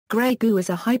Grey goo is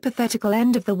a hypothetical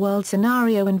end-of-the-world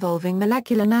scenario involving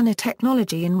molecular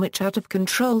nanotechnology in which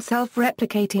out-of-control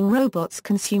self-replicating robots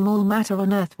consume all matter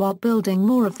on Earth while building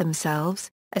more of themselves,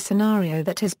 a scenario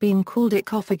that has been called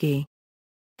ecophagy.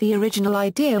 The original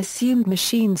idea assumed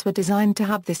machines were designed to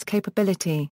have this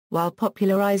capability, while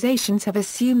popularizations have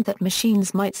assumed that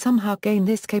machines might somehow gain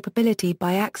this capability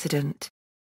by accident.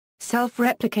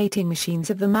 Self-replicating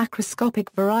machines of the macroscopic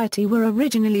variety were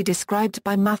originally described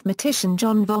by mathematician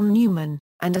John von Neumann,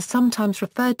 and are sometimes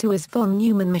referred to as von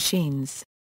Neumann machines.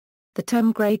 The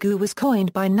term grey goo was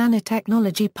coined by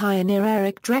nanotechnology pioneer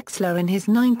Eric Drexler in his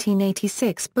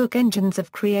 1986 book Engines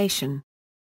of Creation.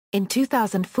 In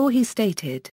 2004 he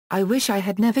stated, "I wish I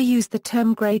had never used the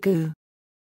term grey goo."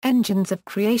 Engines of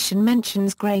Creation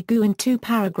mentions grey goo in 2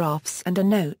 paragraphs and a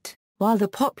note. While the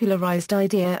popularized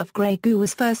idea of grey goo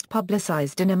was first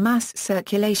publicized in a mass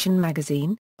circulation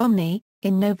magazine, Omni,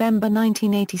 in November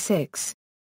 1986.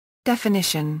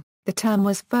 Definition: the term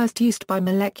was first used by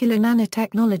molecular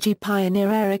nanotechnology pioneer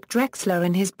Eric Drexler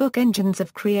in his book Engines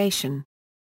of Creation.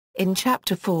 In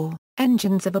Chapter 4,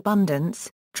 Engines of Abundance,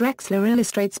 Drexler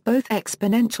illustrates both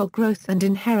exponential growth and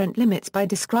inherent limits by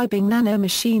describing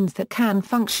nanomachines that can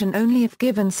function only if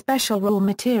given special raw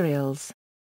materials.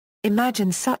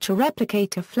 Imagine such a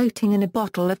replicator floating in a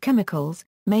bottle of chemicals,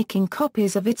 making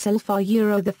copies of itself.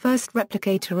 The first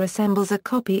replicator assembles a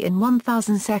copy in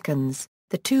 1000 seconds,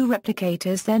 the 2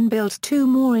 replicators then build 2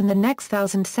 more in the next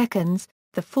 1000 seconds,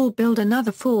 the 4 build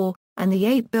another 4, and the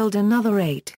 8 build another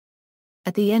 8.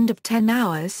 At the end of 10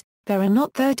 hours, there are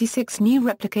not 36 new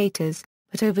replicators,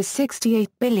 but over 68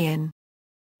 billion.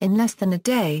 In less than a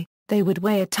day, they would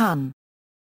weigh a ton.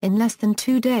 In less than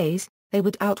 2 days, they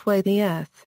would outweigh the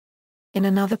Earth. In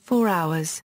another 4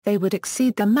 hours, they would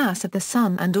exceed the mass of the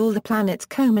Sun and all the planets.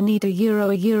 Need a euro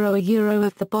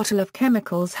if the bottle of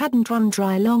chemicals hadn't run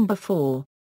dry long before.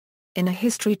 In a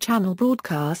History Channel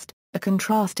broadcast, a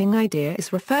contrasting idea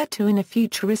is referred to in a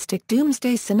futuristic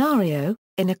doomsday scenario.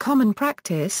 In a common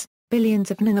practice,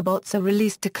 billions of nanobots are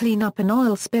released to clean up an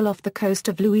oil spill off the coast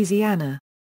of Louisiana.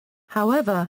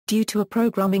 However, due to a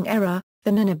programming error,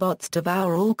 the nanobots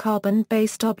devour all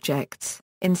carbon-based objects,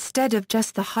 instead of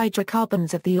just the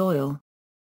hydrocarbons of the oil.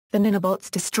 The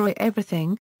nanobots destroy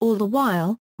everything, all the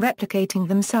while, replicating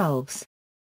themselves.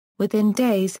 Within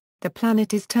days, the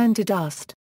planet is turned to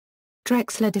dust.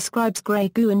 Drexler describes grey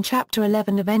goo in Chapter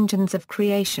 11 of Engines of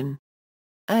Creation.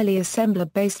 Early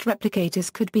assembler-based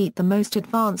replicators could beat the most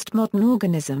advanced modern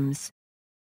organisms.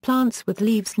 Plants with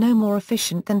leaves no more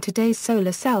efficient than today's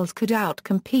solar cells could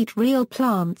outcompete real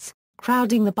plants,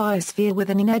 crowding the biosphere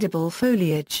with an inedible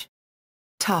foliage.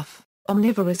 Tough,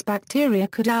 omnivorous bacteria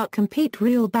could outcompete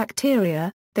real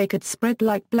bacteria, they could spread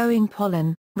like blowing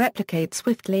pollen, replicate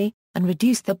swiftly, and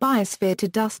reduce the biosphere to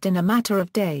dust in a matter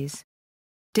of days.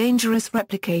 Dangerous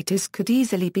replicators could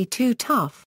easily be too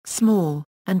tough, small,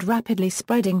 and rapidly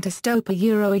spreading to stop a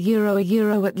euro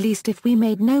at least if we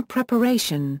made no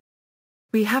preparation.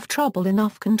 We have trouble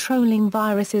enough controlling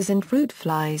viruses and fruit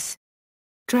flies.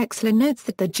 Drexler notes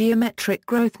that the geometric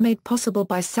growth made possible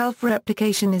by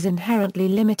self-replication is inherently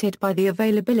limited by the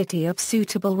availability of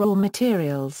suitable raw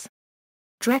materials.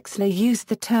 Drexler used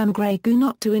the term grey goo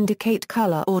not to indicate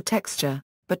color or texture,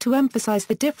 but to emphasize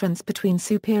the difference between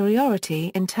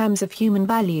superiority in terms of human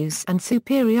values and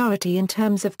superiority in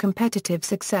terms of competitive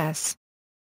success.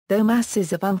 Though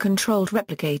masses of uncontrolled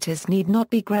replicators need not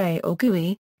be grey or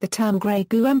gooey, the term grey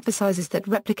goo emphasizes that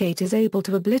replicators able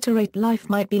to obliterate life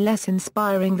might be less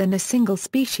inspiring than a single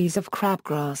species of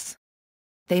crabgrass.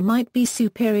 They might be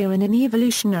superior in an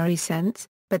evolutionary sense,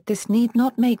 but this need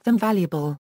not make them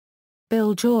valuable.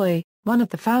 Bill Joy, one of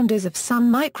the founders of Sun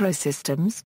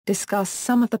Microsystems, discussed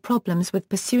some of the problems with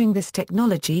pursuing this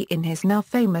technology in his now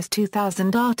famous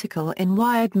 2000 article in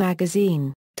Wired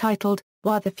magazine, titled,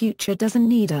 "Why the Future Doesn't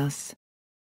Need Us."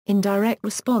 In direct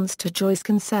response to Joy's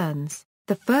concerns,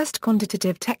 the first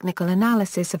quantitative technical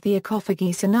analysis of the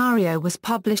ecophagy scenario was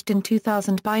published in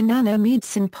 2000 by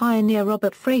nanomedicine pioneer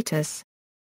Robert Freitas.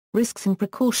 Risks and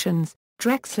precautions.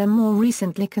 Drexler more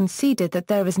recently conceded that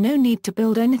there is no need to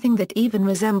build anything that even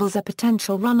resembles a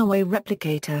potential runaway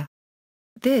replicator.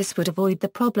 This would avoid the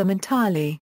problem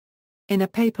entirely. In a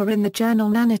paper in the journal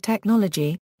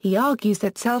Nanotechnology, he argues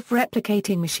that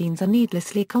self-replicating machines are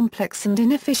needlessly complex and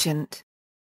inefficient.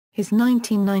 His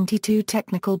 1992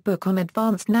 technical book on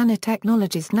advanced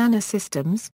nanotechnologies,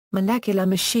 nanosystems, molecular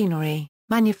machinery,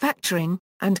 manufacturing,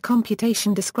 and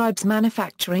computation describes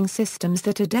manufacturing systems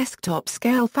that are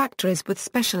desktop-scale factories with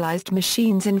specialized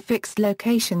machines in fixed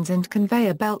locations and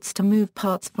conveyor belts to move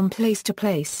parts from place to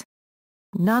place.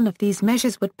 None of these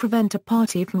measures would prevent a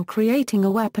party from creating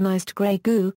a weaponized grey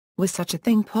goo, was such a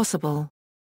thing possible?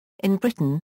 In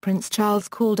Britain, Prince Charles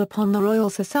called upon the Royal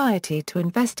Society to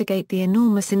investigate the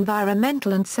enormous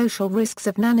environmental and social risks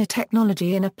of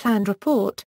nanotechnology in a planned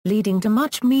report, leading to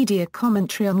much media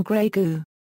commentary on grey goo.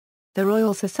 The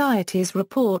Royal Society's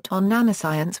report on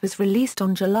nanoscience was released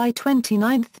on July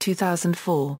 29,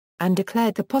 2004, and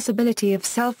declared the possibility of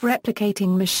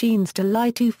self-replicating machines to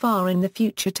lie too far in the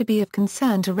future to be of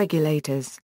concern to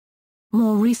regulators.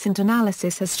 More recent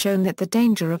analysis has shown that the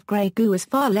danger of grey goo is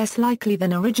far less likely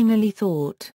than originally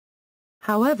thought.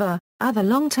 However, other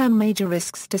long-term major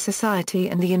risks to society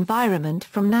and the environment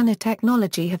from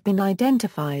nanotechnology have been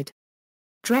identified.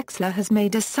 Drexler has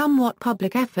made a somewhat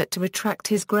public effort to retract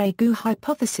his grey goo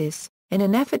hypothesis, in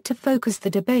an effort to focus the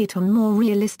debate on more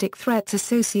realistic threats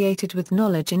associated with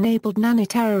knowledge-enabled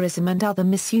nanoterrorism and other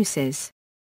misuses.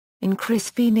 In Chris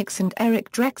Phoenix and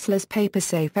Eric Drexler's paper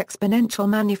Safe Exponential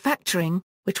Manufacturing,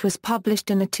 which was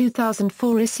published in a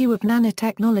 2004 issue of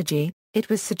Nanotechnology, it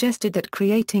was suggested that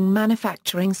creating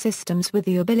manufacturing systems with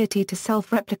the ability to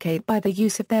self-replicate by the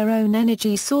use of their own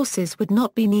energy sources would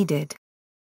not be needed.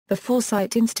 The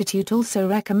Foresight Institute also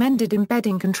recommended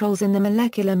embedding controls in the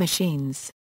molecular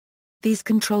machines. These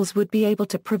controls would be able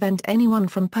to prevent anyone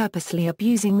from purposely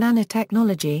abusing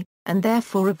nanotechnology, and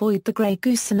therefore avoid the grey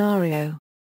goo scenario.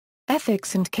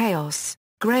 Ethics and chaos.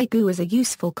 Grey goo is a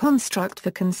useful construct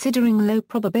for considering low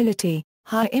probability,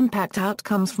 high-impact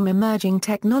outcomes from emerging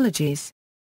technologies.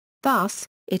 Thus,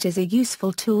 it is a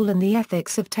useful tool in the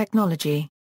ethics of technology.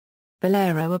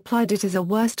 Valero applied it as a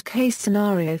worst-case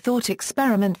scenario thought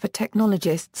experiment for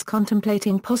technologists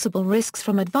contemplating possible risks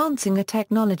from advancing a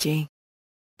technology.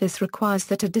 This requires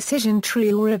that a decision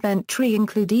tree or event tree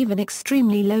include even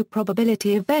extremely low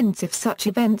probability events if such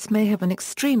events may have an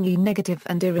extremely negative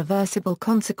and irreversible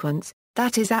consequence,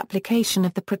 that is application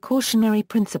of the precautionary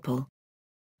principle.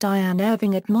 Diane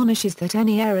Irving admonishes that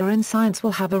any error in science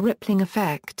will have a rippling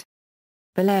effect.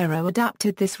 Valero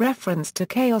adapted this reference to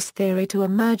chaos theory to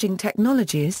emerging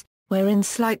technologies, wherein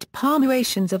slight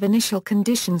permutations of initial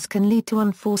conditions can lead to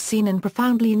unforeseen and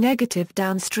profoundly negative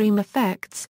downstream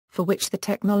effects, for which the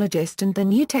technologist and the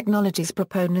new technology's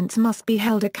proponents must be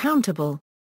held accountable.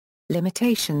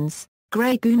 Limitations.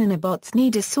 Grey goo nanobots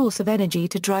need a source of energy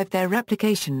to drive their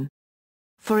replication.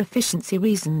 For efficiency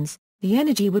reasons, the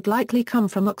energy would likely come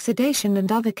from oxidation and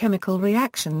other chemical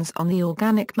reactions on the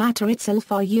organic matter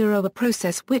itself, a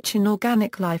process which in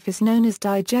organic life is known as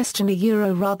digestion,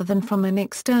 rather than from an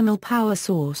external power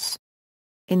source.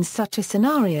 In such a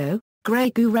scenario, grey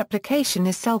goo replication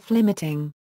is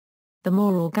self-limiting. The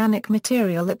more organic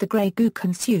material that the grey goo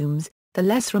consumes, the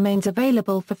less remains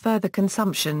available for further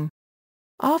consumption.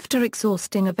 After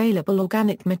exhausting available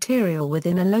organic material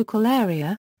within a local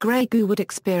area, grey goo would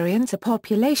experience a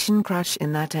population crash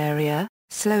in that area,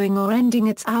 slowing or ending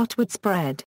its outward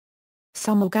spread.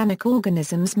 Some organic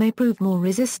organisms may prove more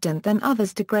resistant than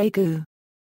others to grey goo.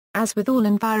 As with all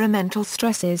environmental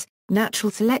stresses,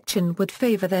 natural selection would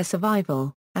favor their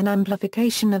survival, and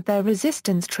amplification of their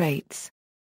resistance traits.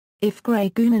 If grey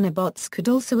goo nanobots could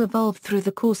also evolve through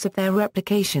the course of their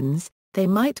replications, they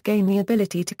might gain the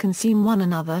ability to consume one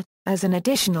another, as an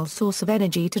additional source of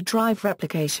energy to drive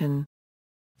replication.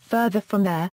 Further from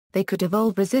there, they could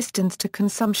evolve resistance to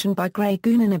consumption by grey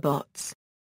goo nanobots.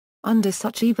 Under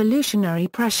such evolutionary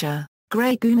pressure,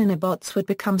 grey goo nanobots would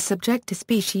become subject to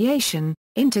speciation,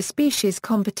 interspecies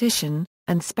competition,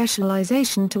 and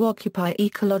specialization to occupy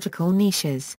ecological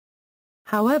niches.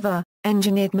 However,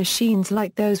 engineered machines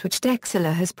like those which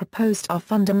Drexler has proposed are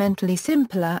fundamentally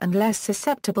simpler and less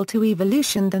susceptible to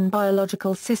evolution than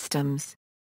biological systems.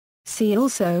 See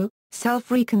also,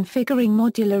 self-reconfiguring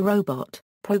modular robot,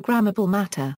 programmable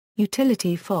matter,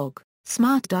 utility fog,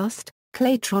 smart dust,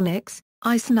 Claytronics,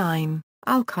 Ice9,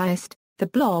 Alchemist, The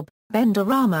Blob,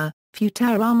 Benderama,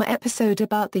 Futurama episode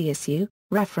about the issue,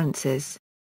 references.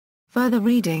 Further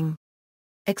reading.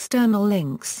 External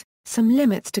links. Some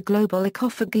limits to global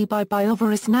ecophagy by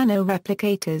biovirus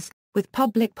nanoreplicators, with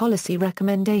public policy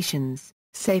recommendations,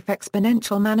 Safe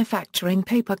Exponential Manufacturing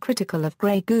paper critical of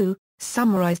grey goo,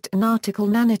 summarized an article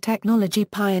Nanotechnology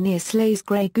Pioneer Slays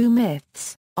Grey Goo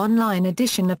Myths, online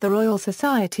edition of the Royal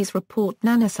Society's report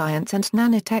Nanoscience and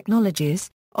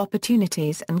Nanotechnologies,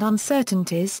 Opportunities and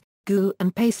Uncertainties, Goo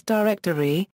and Paste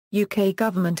Directory, UK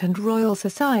Government and Royal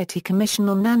Society Commission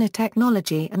on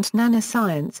Nanotechnology and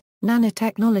Nanoscience,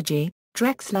 Nanotechnology.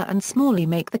 Drexler and Smalley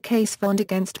make the case for and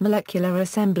against molecular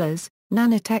assemblers,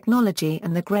 nanotechnology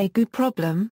and the grey goo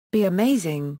problem. Be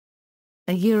amazing.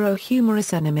 A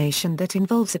humorous animation that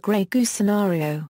involves a grey goo scenario.